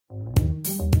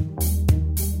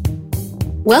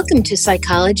Welcome to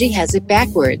Psychology Has It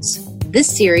Backwards.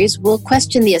 This series will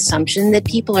question the assumption that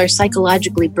people are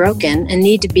psychologically broken and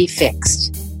need to be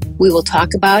fixed. We will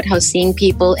talk about how seeing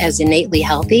people as innately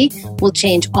healthy will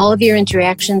change all of your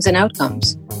interactions and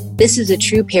outcomes. This is a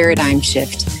true paradigm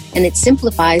shift, and it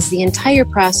simplifies the entire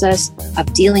process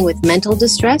of dealing with mental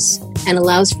distress and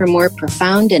allows for more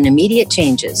profound and immediate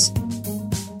changes.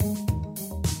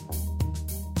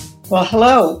 Well,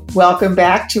 hello. Welcome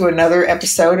back to another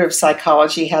episode of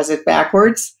Psychology Has It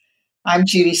Backwards. I'm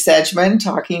Judy Sedgman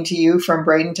talking to you from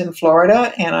Bradenton,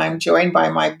 Florida, and I'm joined by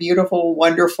my beautiful,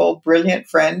 wonderful, brilliant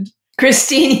friend,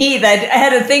 Christine Heath. I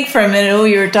had to think for a minute who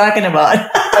you were talking about.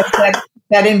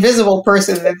 that invisible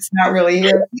person that's not really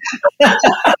here.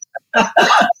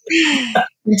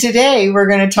 And today we're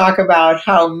going to talk about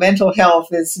how mental health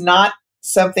is not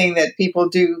something that people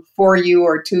do for you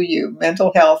or to you.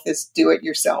 Mental health is do it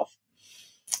yourself.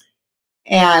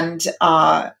 And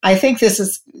I think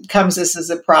this comes as a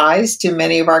surprise to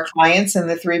many of our clients in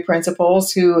the three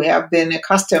principles who have been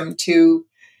accustomed to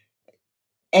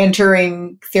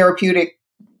entering therapeutic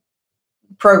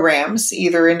programs,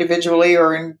 either individually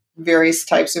or in various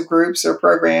types of groups or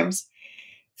programs,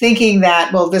 thinking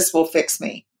that, well, this will fix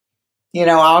me. You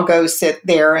know, I'll go sit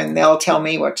there and they'll tell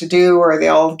me what to do, or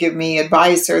they'll give me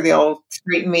advice, or they'll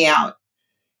straighten me out.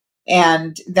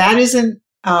 And that isn't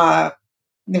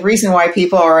the reason why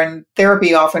people are in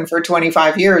therapy often for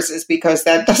 25 years is because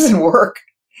that doesn't work.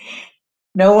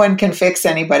 No one can fix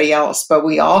anybody else, but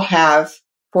we all have,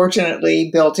 fortunately,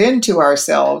 built into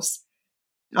ourselves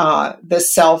the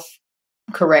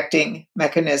self-correcting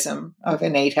mechanism of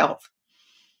innate health.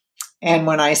 And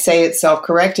when I say it's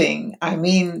self-correcting, I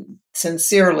mean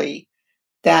sincerely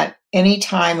that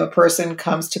anytime a person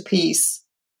comes to peace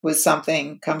with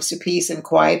something, comes to peace and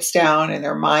quiets down and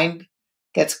their mind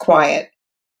gets quiet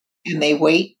and they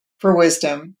wait for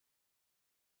wisdom,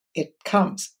 it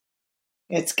comes.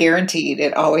 It's guaranteed.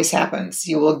 It always happens.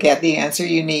 You will get the answer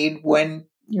you need when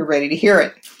you're ready to hear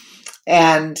it.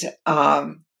 And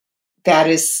that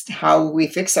is how we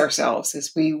fix ourselves,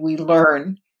 is we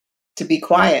learn to be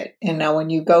quiet. And now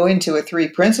when you go into a three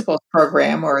principles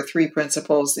program or a three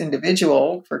principles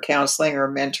individual for counseling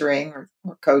or mentoring or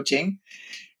coaching,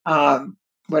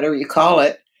 whatever you call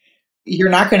it, you're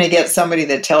not going to get somebody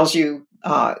that tells you,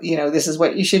 this is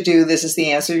what you should do. This is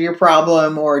the answer to your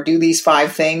problem, or do these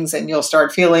 5 things and you'll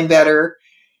start feeling better.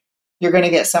 You're going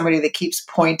to get somebody that keeps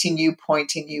pointing you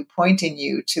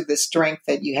to the strength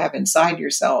that you have inside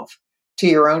yourself, to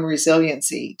your own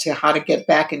resiliency, to how to get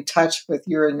back in touch with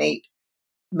your innate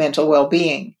mental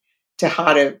well-being, to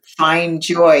how to find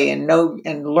joy and know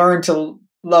and learn to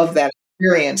love that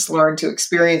experience, learn to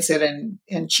experience it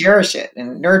and cherish it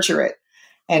and nurture it,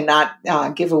 and not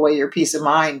give away your peace of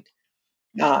mind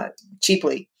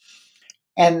cheaply.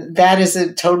 And that is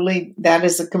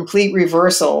a complete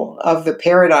reversal of the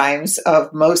paradigms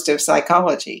of most of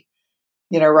psychology.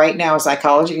 You know, right now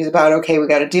psychology is about, okay, we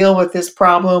got to deal with this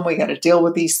problem. We got to deal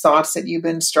with these thoughts that you've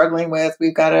been struggling with.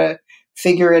 We've got to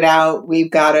figure it out.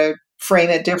 We've got to frame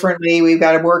it differently. We've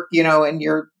got to work, and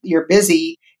you're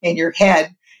busy in your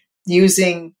head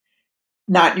using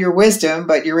not your wisdom,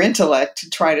 but your intellect to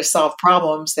try to solve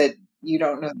problems that you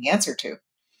don't know the answer to.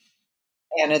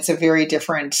 And it's a very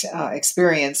different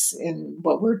experience. In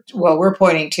what we're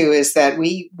pointing to is that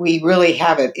we really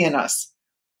have it in us.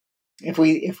 If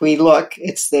we look,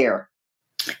 it's there.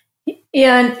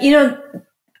 Yeah, and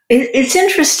it's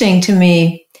interesting to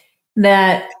me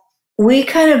that we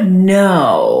kind of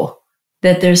know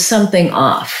that there's something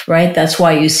off, right? That's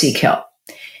why you seek help.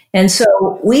 And so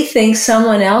we think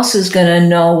someone else is going to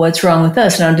know what's wrong with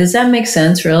us. Now, does that make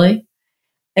sense, really?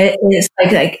 It's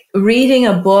like reading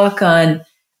a book on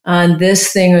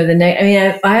this thing or the next. I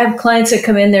mean, I have clients that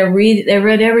come in, they read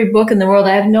every book in the world.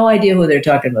 I have no idea who they're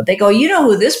talking about. They go, you know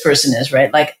who this person is,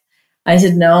 right? Like I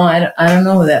said, no, I don't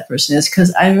know who that person is,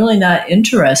 because I'm really not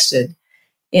interested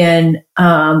in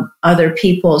other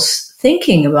people's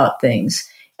thinking about things.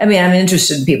 I mean, I'm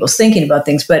interested in people's thinking about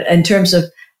things, but in terms of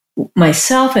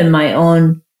myself and my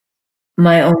own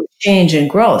change and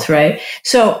growth, right?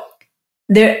 So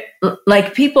there,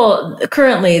 like people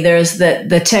currently, there's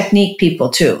the technique people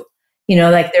too.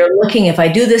 Like they're looking, if I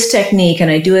do this technique and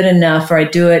I do it enough or I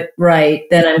do it right,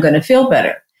 then I'm going to feel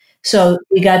better. So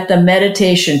we got the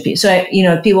meditation piece. So,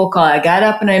 people call it, I got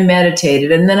up and I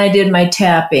meditated, and then I did my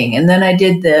tapping, and then I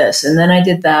did this, and then I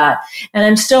did that, and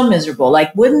I'm still miserable.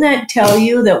 Like, wouldn't that tell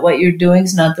you that what you're doing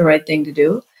is not the right thing to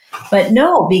do? But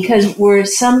no, because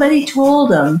somebody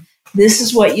told them, this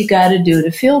is what you got to do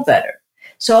to feel better.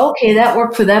 So, okay, that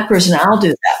worked for that person. I'll do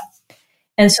that.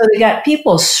 And so they got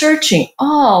people searching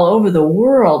all over the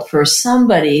world for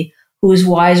somebody who's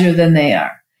wiser than they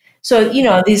are. So,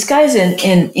 these guys in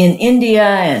India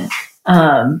and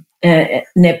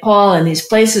Nepal and these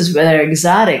places that are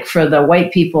exotic for the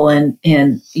white people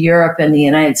in Europe and the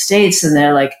United States, and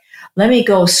they're like, let me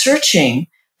go searching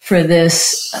for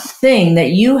this thing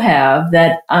that you have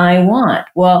that I want.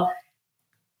 Well,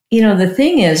 the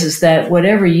thing is that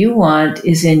whatever you want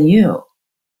is in you.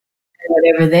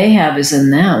 Whatever they have is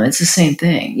in them. It's the same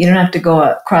thing. You don't have to go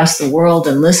across the world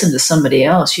and listen to somebody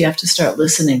else. You have to start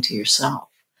listening to yourself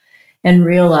and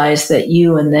realize that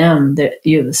you and them, that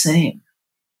you're the same.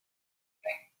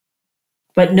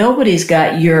 But nobody's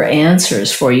got your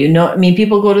answers for you. No, I mean,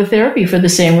 people go to therapy for the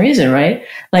same reason, right?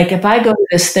 Like if I go to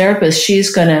this therapist,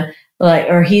 she's going to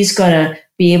or he's going to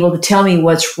be able to tell me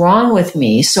what's wrong with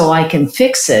me so I can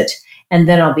fix it, and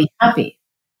then I'll be happy.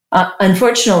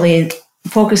 Unfortunately,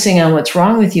 focusing on what's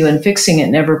wrong with you and fixing it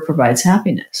never provides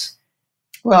happiness.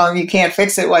 Well, you can't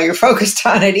fix it while you're focused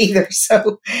on it either.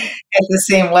 So at the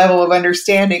same level of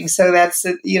understanding. So that's,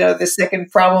 the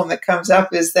second problem that comes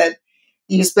up is that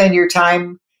you spend your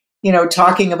time,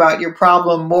 talking about your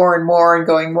problem more and more and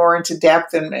going more into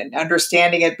depth and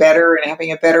understanding it better and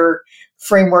having a better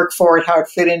framework for it, how it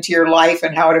fit into your life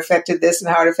and how it affected this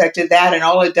and how it affected that. And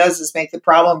all it does is make the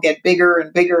problem get bigger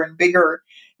and bigger and bigger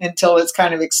until it's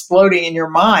kind of exploding in your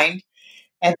mind.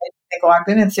 And then you think, well, I've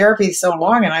been in therapy so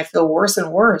long and I feel worse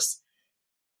and worse.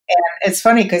 And it's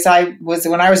funny because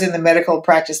when I was in the medical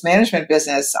practice management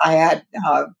business, I had,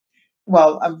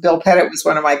 Bill Pettit was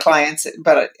one of my clients,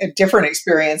 but a different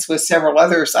experience with several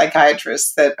other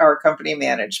psychiatrists that our company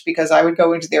managed, because I would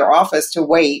go into their office to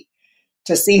wait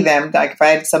to see them. Like if I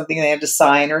had something they had to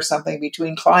sign or something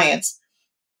between clients,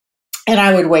 and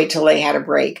I would wait till they had a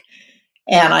break.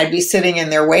 And I'd be sitting in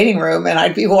their waiting room and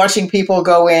I'd be watching people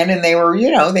go in, and they were,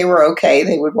 they were okay.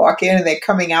 They would walk in and they're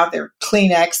coming out, they're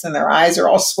Kleenex and their eyes are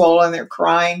all swollen, they're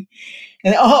crying.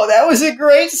 And, oh, that was a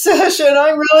great session.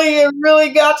 I really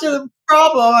got to the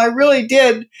problem. I really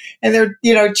did. And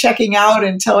they're, checking out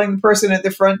and telling the person at the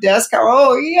front desk,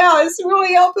 oh, yeah, it's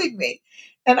really helping me.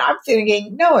 And I'm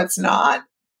thinking, no, it's not.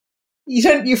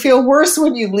 You feel worse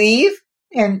when you leave.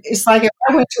 And it's like if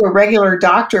I went to a regular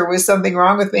doctor with something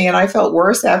wrong with me and I felt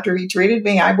worse after he treated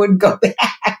me, I wouldn't go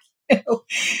back.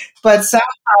 But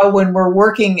somehow when we're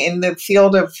working in the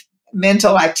field of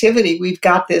mental activity, we've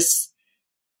got this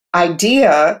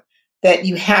idea that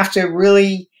you have to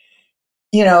really,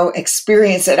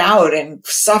 experience it out and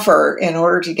suffer in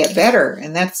order to get better.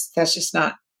 And that's just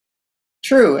not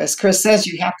true. As Chris says,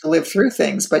 you have to live through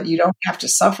things, but you don't have to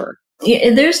suffer.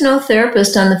 Yeah, there's no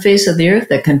therapist on the face of the earth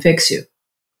that can fix you.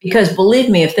 Because believe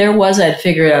me, if there was, I'd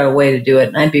figure out a way to do it,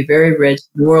 and I'd be very rich.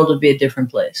 The world would be a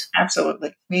different place.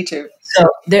 Absolutely. Me too. So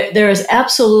there is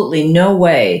absolutely no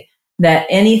way that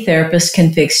any therapist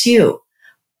can fix you.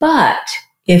 But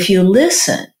if you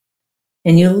listen,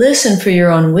 and you listen for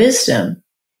your own wisdom,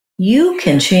 you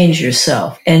can change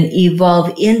yourself and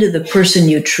evolve into the person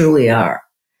you truly are.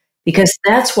 Because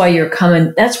that's why you're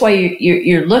coming. That's why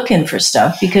you're looking for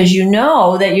stuff, because you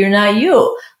know that you're not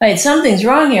you. Right? Something's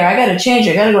wrong here. I got to change.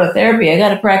 I got to go to therapy. I got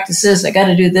to practice this. I got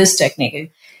to do this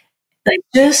technique. Like,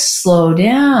 just slow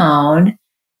down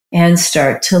and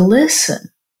start to listen.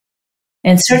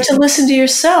 And start to listen to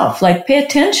yourself. Like, pay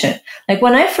attention. Like,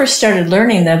 when I first started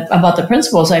learning about the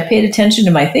principles, I paid attention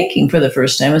to my thinking for the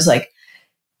first time. I was like,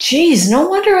 geez, no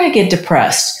wonder I get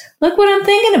depressed. Look what I'm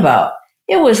thinking about.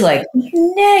 It was like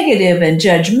negative and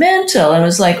judgmental. And it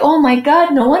was like, oh my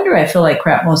God, no wonder I feel like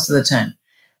crap most of the time.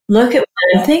 Look at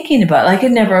what I'm thinking about. Like,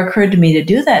 it never occurred to me to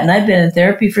do that. And I'd been in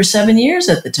therapy for 7 years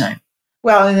at the time.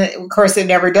 Well, and of course, it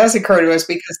never does occur to us,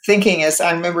 because thinking is,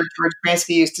 I remember George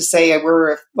Pransky used to say,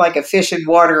 we're like a fish in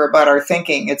water about our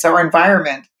thinking. It's our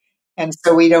environment. And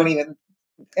so we don't even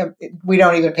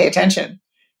pay attention.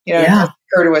 It doesn't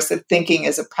occur to us that thinking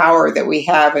is a power that we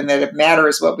have, and that it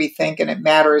matters what we think, and it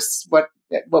matters what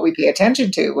we pay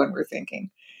attention to when we're thinking.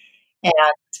 And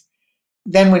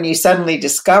then when you suddenly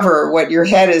discover what your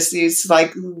head is, it's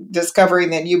like discovering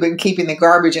that you've been keeping the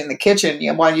garbage in the kitchen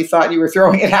while you thought you were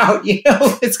throwing it out.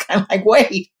 It's kind of like,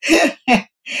 wait. And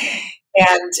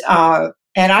I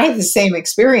had the same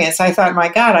experience. I thought, my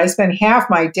God, I spent half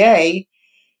my day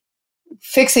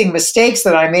fixing mistakes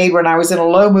that I made when I was in a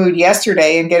low mood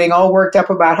yesterday, and getting all worked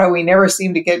up about how we never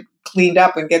seem to get cleaned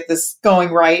up and get this going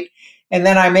right. And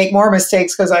then I make more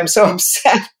mistakes because I'm so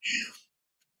upset.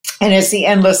 And it's the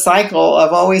endless cycle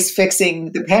of always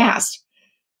fixing the past,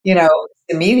 the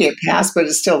immediate past, but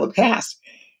it's still the past.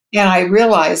 And I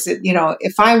realized that,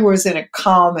 if I was in a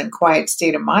calm and quiet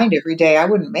state of mind every day, I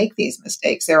wouldn't make these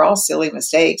mistakes. They're all silly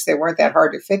mistakes. They weren't that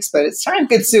hard to fix, but it's time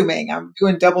consuming. I'm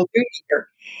doing double duty here.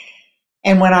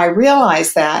 And when I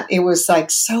realized that, it was like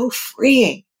so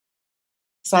freeing.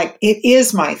 It's like, it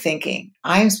is my thinking.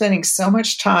 I'm spending so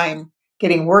much time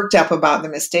getting worked up about the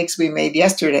mistakes we made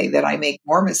yesterday that I make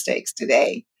more mistakes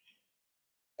today.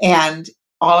 And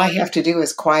all I have to do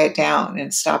is quiet down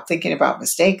and stop thinking about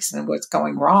mistakes and what's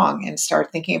going wrong and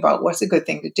start thinking about what's a good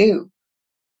thing to do.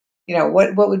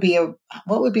 What would be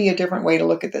a different way to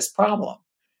look at this problem?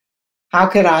 How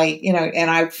could I,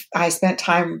 and I spent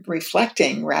time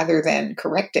reflecting rather than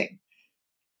correcting.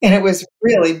 And it was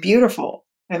really beautiful.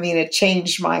 I mean, it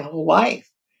changed my whole life.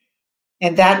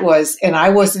 And I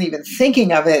wasn't even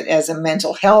thinking of it as a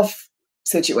mental health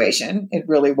situation. It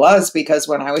really was, because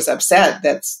when I was upset,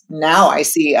 now I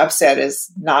see upset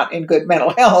as not in good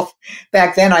mental health.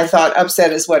 Back then I thought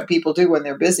upset is what people do when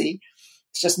they're busy.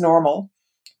 It's just normal.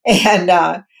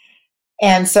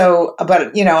 And so,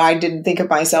 but I didn't think of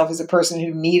myself as a person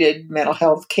who needed mental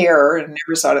health care and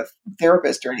never saw a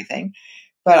therapist or anything.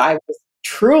 But I was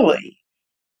truly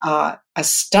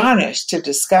astonished to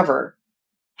discover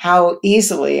how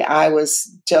easily I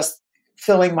was just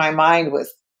filling my mind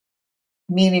with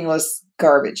meaningless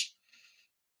garbage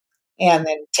and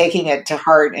then taking it to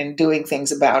heart and doing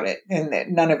things about it. And that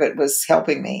none of it was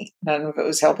helping me. None of it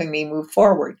was helping me move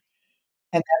forward.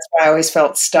 And that's why I always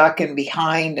felt stuck and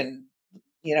behind, and,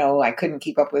 I couldn't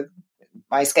keep up with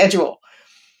my schedule.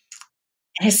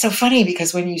 And it's so funny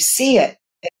because when you see it,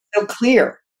 it's so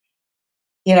clear.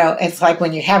 It's like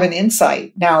when you have an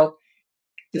insight. Now,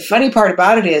 the funny part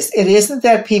about it isn't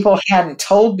that people hadn't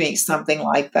told me something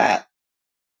like that.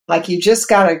 Like, you just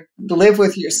got to live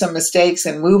with some mistakes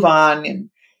and move on and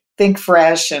think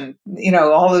fresh and,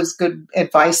 all those good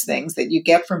advice things that you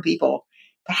get from people.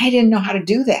 But I didn't know how to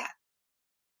do that.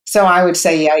 So I would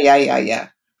say, yeah.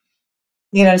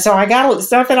 So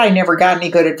it's not that I never got any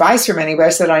good advice from anybody.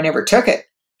 I said I never took it,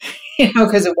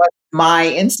 because it wasn't my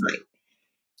insight.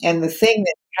 And the thing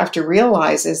that you have to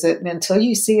realize is that until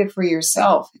you see it for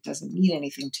yourself, it doesn't mean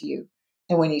anything to you.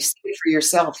 And when you see it for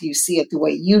yourself, you see it the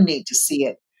way you need to see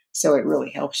it. So it really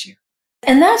helps you.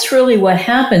 And that's really what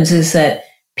happens, is that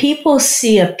people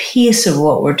see a piece of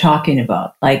what we're talking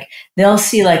about. Like, they'll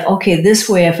see, like, okay, this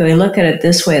way, if we look at it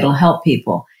this way, it'll help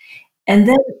people. And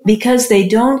then because they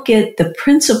don't get the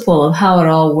principle of how it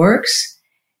all works,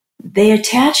 they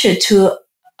attach it to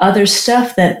other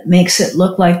stuff that makes it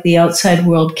look like the outside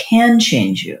world can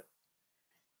change you.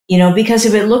 Because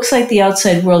if it looks like the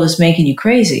outside world is making you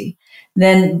crazy,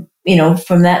 then,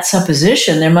 from that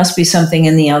supposition, there must be something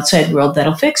in the outside world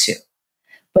that'll fix you.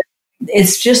 But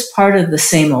it's just part of the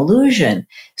same illusion.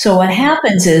 So what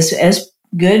happens is, as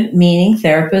good meaning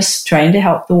therapists trying to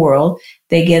help the world,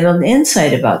 they get an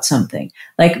insight about something.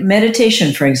 Like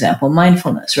meditation, for example,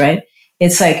 mindfulness, right?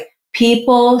 It's like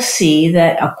people see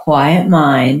that a quiet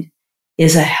mind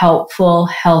is a helpful,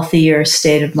 healthier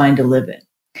state of mind to live in.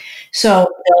 So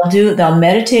they'll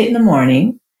meditate in the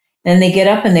morning, then they get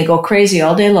up and they go crazy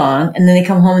all day long, and then they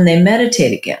come home and they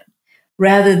meditate again.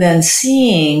 Rather than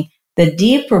seeing the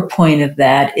deeper point of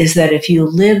that is that if you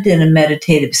lived in a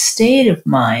meditative state of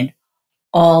mind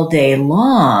all day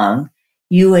long,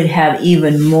 you would have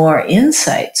even more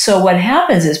insight. So what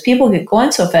happens is people get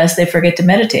going so fast they forget to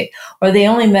meditate, or they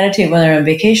only meditate when they're on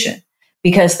vacation,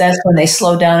 because that's when they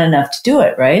slow down enough to do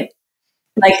it, right?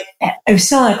 Like, I was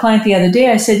telling a client the other day,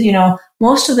 I said,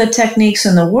 most of the techniques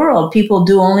in the world people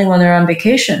do only when they're on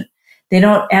vacation. They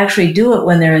don't actually do it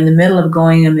when they're in the middle of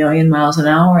going 1,000,000 miles an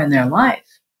hour in their life.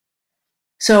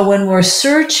 So when we're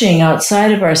searching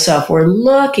outside of ourselves, we're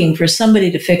looking for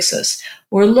somebody to fix us.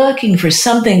 We're looking for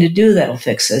something to do that'll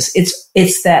fix us.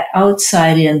 It's that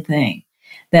outside in thing,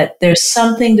 that there's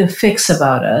something to fix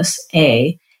about us,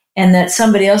 and that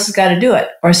somebody else has got to do it,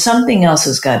 or something else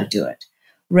has got to do it,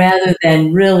 rather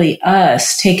than really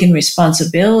us taking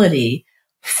responsibility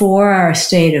for our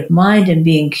state of mind and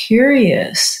being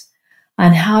curious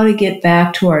on how to get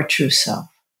back to our true self.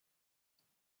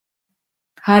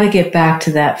 How to get back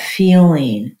to that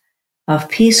feeling of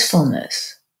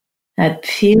peacefulness, that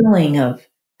feeling of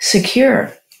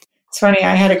secure. It's funny,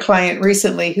 I had a client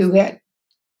recently who had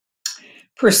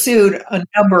pursued a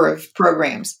number of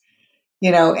programs,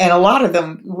 and a lot of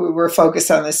them were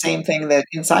focused on the same thing, that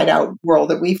inside out world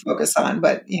that we focus on.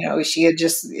 But, she had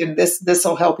just, this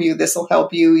will help you, this will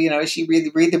help you, she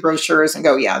read the brochures and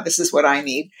go, yeah, this is what I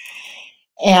need.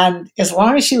 And as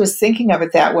long as she was thinking of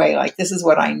it that way, like, this is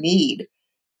what I need,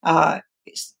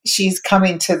 she's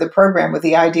coming to the program with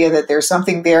the idea that there's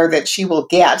something there that she will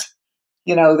get,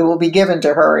 that will be given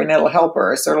to her, and it'll help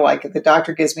her. Sort of like, if the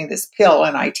doctor gives me this pill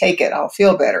and I take it, I'll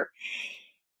feel better.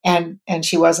 And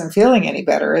she wasn't feeling any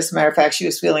better. As a matter of fact, she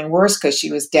was feeling worse because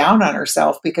she was down on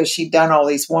herself because she'd done all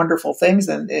these wonderful things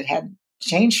and it had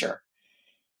changed her.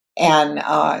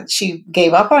 And she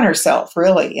gave up on herself,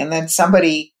 really. And then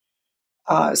somebody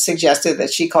suggested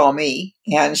that she call me,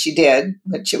 and she did.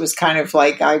 But she was kind of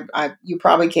like, you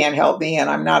probably can't help me, and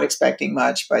I'm not expecting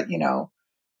much. But,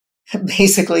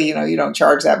 basically, you don't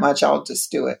charge that much. I'll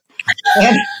just do it.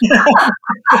 And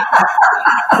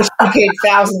she paid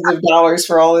thousands of dollars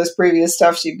for all this previous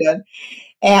stuff she'd done.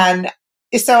 And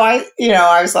so I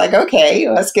was like, okay,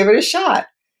 let's give it a shot.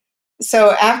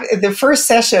 So after the first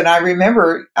session, I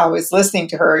remember I was listening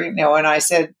to her, and I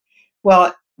said,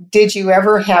 well, did you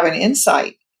ever have an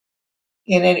insight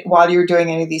in it while you were doing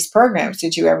any of these programs?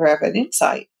 Did you ever have an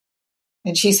insight?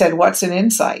 And she said, what's an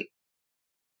insight?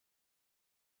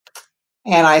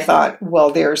 And I thought, well,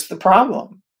 there's the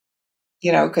problem,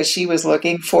 because she was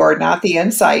looking for not the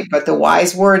insight, but the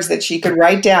wise words that she could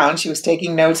write down. She was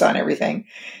taking notes on everything.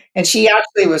 And she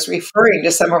actually was referring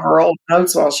to some of her old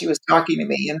notes while she was talking to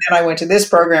me. And then I went to this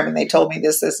program and they told me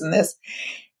this, this, and this.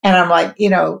 And I'm like,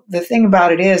 the thing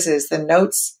about it is the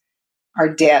notes are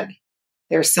dead.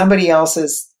 They're somebody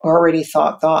else's already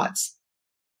thoughts.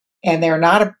 And they're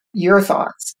not your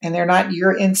thoughts. And they're not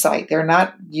your insight. They're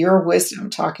not your wisdom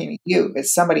talking to you.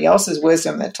 It's somebody else's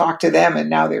wisdom that talked to them, and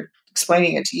now they're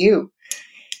explaining it to you.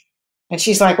 And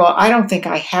she's like, well, I don't think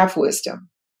I have wisdom.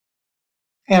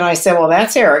 And I said, well,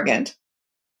 that's arrogant.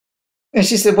 And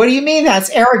she said, what do you mean that's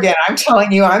arrogant? I'm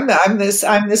telling you, I'm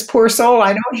this poor soul.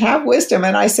 I don't have wisdom.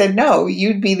 And I said, no,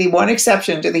 you'd be the one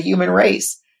exception to the human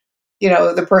race.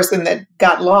 The person that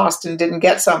got lost and didn't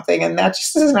get something. And that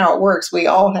just isn't how it works. We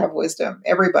all have wisdom.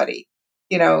 Everybody,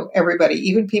 everybody,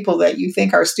 even people that you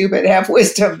think are stupid have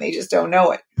wisdom. They just don't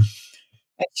know it.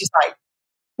 And she's like,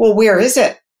 well, where is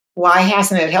it? Why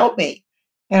hasn't it helped me?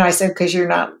 And I said, because you're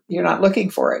not looking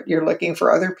for it. You're looking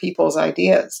for other people's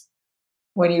ideas.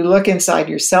 When you look inside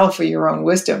yourself for your own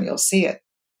wisdom, you'll see it.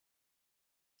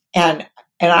 And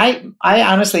I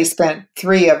honestly spent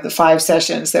 3 of the 5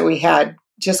 sessions that we had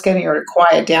just getting her to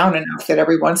quiet down enough that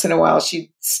every once in a while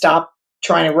she'd stop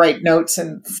trying to write notes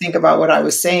and think about what I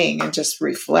was saying and just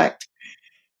reflect.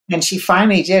 And she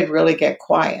finally did really get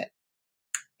quiet.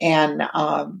 And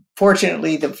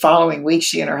fortunately, the following week,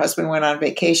 she and her husband went on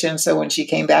vacation. So when she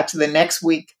came back to the next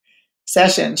week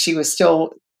session, she was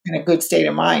still in a good state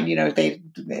of mind. They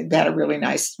had a really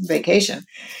nice vacation.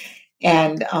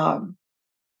 And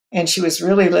she was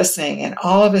really listening. And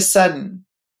all of a sudden,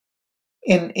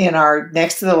 in our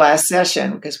next to the last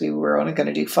session, because we were only going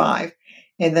to do 5,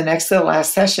 in the next to the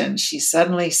last session, she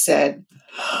suddenly said,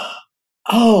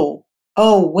 oh,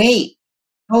 wait,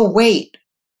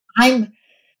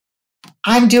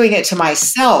 I'm doing it to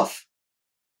myself.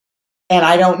 And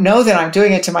I don't know that I'm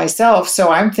doing it to myself. So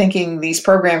I'm thinking these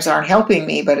programs aren't helping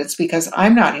me, but it's because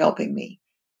I'm not helping me.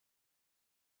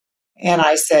 And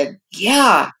I said,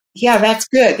 yeah, that's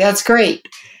good. That's great.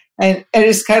 And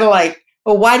it's kind of like,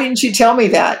 well, why didn't you tell me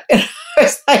that? And I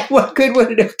was like, what good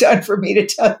would it have done for me to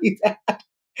tell you that?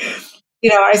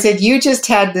 I said, you just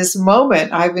had this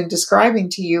moment I've been describing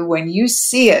to you. When you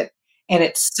see it, and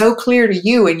it's so clear to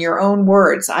you in your own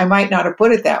words, I might not have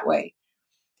put it that way.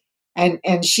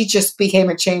 And she just became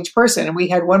a changed person. And we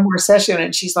had one more session,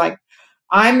 and she's like,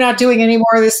 I'm not doing any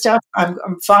more of this stuff.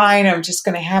 I'm fine. I'm just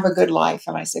going to have a good life.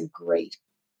 And I said, great.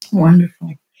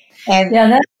 Wonderful. And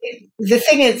the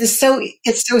thing is,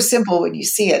 it's so simple when you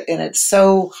see it, and it's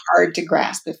so hard to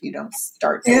grasp if you don't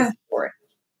start looking for it.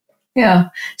 Yeah.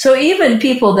 So even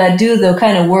people that do the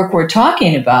kind of work we're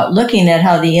talking about, looking at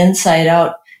how the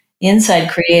inside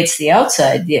creates the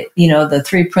outside, the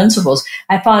 3 principles.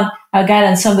 I got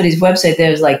on somebody's website,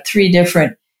 there's like 3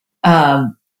 different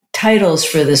titles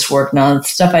for this work now,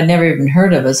 stuff I'd never even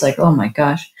heard of. It's like, oh my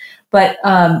gosh. But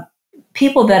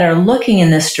people that are looking in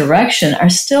this direction are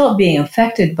still being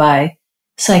affected by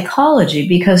psychology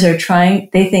because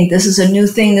they think this is a new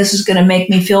thing. This is going to make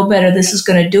me feel better. This is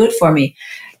going to do it for me.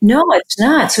 No, it's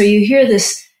not. So you hear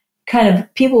this kind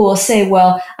of, people will say,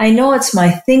 well, I know it's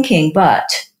my thinking,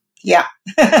 but. Yeah.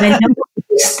 I know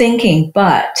it's thinking,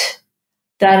 but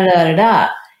da, da, da, da, da.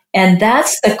 And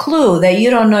that's the clue that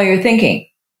you don't know you're thinking.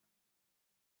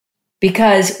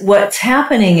 Because what's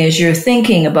happening is you're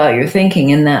thinking about your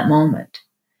thinking in that moment.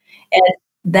 And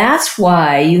that's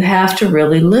why you have to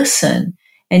really listen.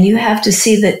 And you have to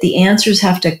see that the answers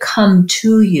have to come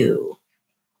to you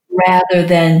rather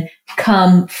than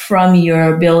come from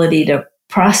your ability to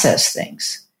process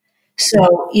things.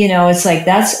 So, it's like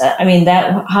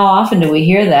how often do we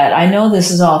hear that? I know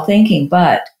this is all thinking,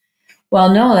 but,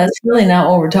 well, no, that's really not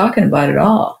what we're talking about at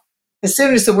all. As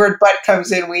soon as the word but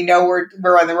comes in, we know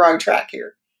we're on the wrong track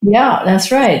here. Yeah,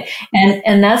 that's right.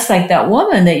 And that's like that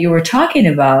woman that you were talking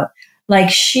about. Like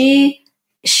she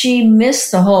she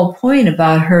missed the whole point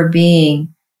about her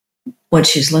being what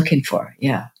she's looking for.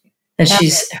 Yeah. That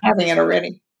she's having it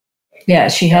already. Yeah,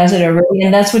 she has it already.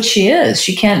 And that's what she is.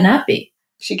 She can't not be.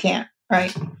 She can't.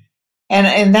 Right. And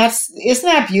isn't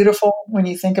that beautiful when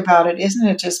you think about it? Isn't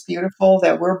it just beautiful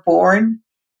that we're born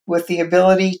with the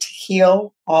ability to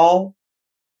heal all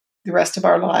the rest of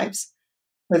our lives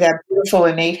with that beautiful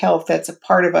innate health that's a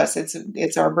part of us?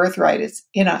 It's our birthright. It's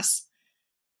in us.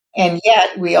 And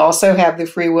yet we also have the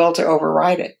free will to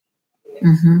override it.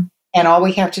 Mm-hmm. And all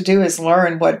we have to do is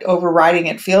learn what overriding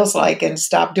it feels like and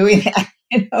stop doing that,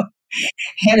 you know.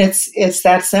 And it's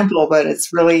that simple, but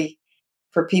it's really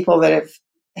for people that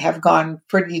have gone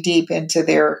pretty deep into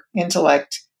their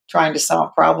intellect trying to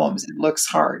solve problems. It looks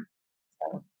hard.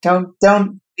 So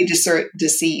don't be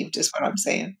deceived is what I'm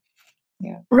saying.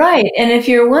 Yeah. Right. And if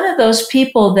you're one of those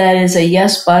people that is a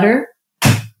yes butter,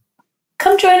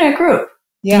 come join our group.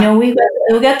 Yeah. You know, we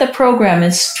got the program.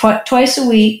 It's twice a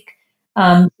week,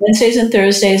 Wednesdays and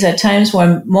Thursdays at times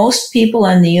when most people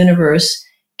in the universe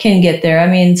can get there. I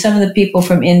mean, some of the people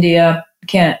from India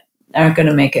aren't going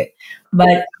to make it.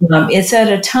 But it's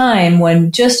at a time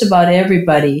when just about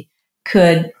everybody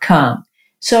could come.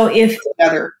 So if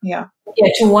to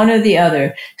one or the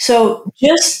other. So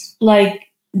just like,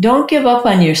 don't give up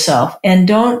on yourself and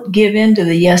don't give in to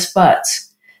the yes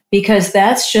buts, because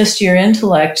that's just your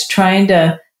intellect trying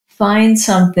to find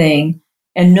something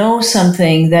and know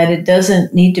something that it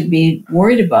doesn't need to be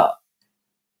worried about.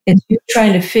 It's you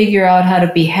trying to figure out how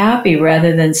to be happy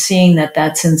rather than seeing that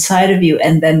that's inside of you,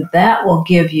 and then that will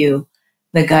give you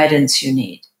the guidance you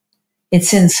need.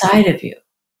 It's inside of you.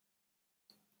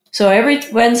 So every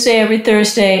Wednesday, every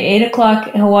Thursday, 8 o'clock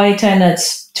Hawaii time,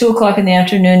 that's 2 o'clock in the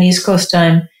afternoon, East Coast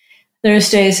time.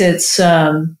 Thursdays, it's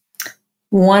 1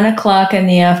 o'clock in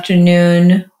the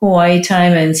afternoon, Hawaii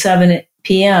time, and 7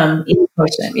 p.m. East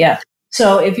Coast time. Yeah.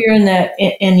 So if you're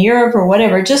in Europe or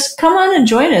whatever, just come on and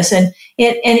join us. And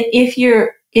if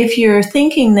you're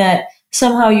thinking that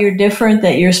somehow you're different,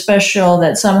 that you're special,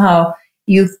 that somehow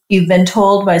you've been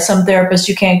told by some therapist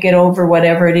you can't get over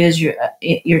whatever it is,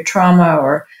 your trauma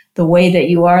or the way that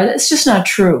you are, that's just not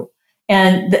true.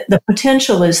 And the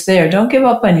potential is there. Don't give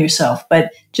up on yourself,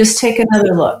 but just take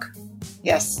another look.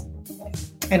 Yes.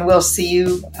 And we'll see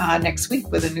you next week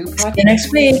with a new podcast.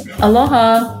 Next week.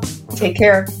 Aloha. Take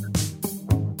care.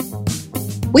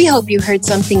 We hope you heard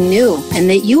something new and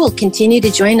that you will continue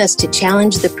to join us to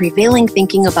challenge the prevailing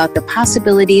thinking about the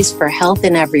possibilities for health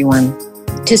in everyone.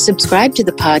 To subscribe to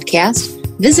the podcast,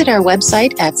 visit our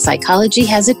website at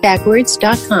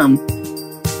psychologyhasitbackwards.com.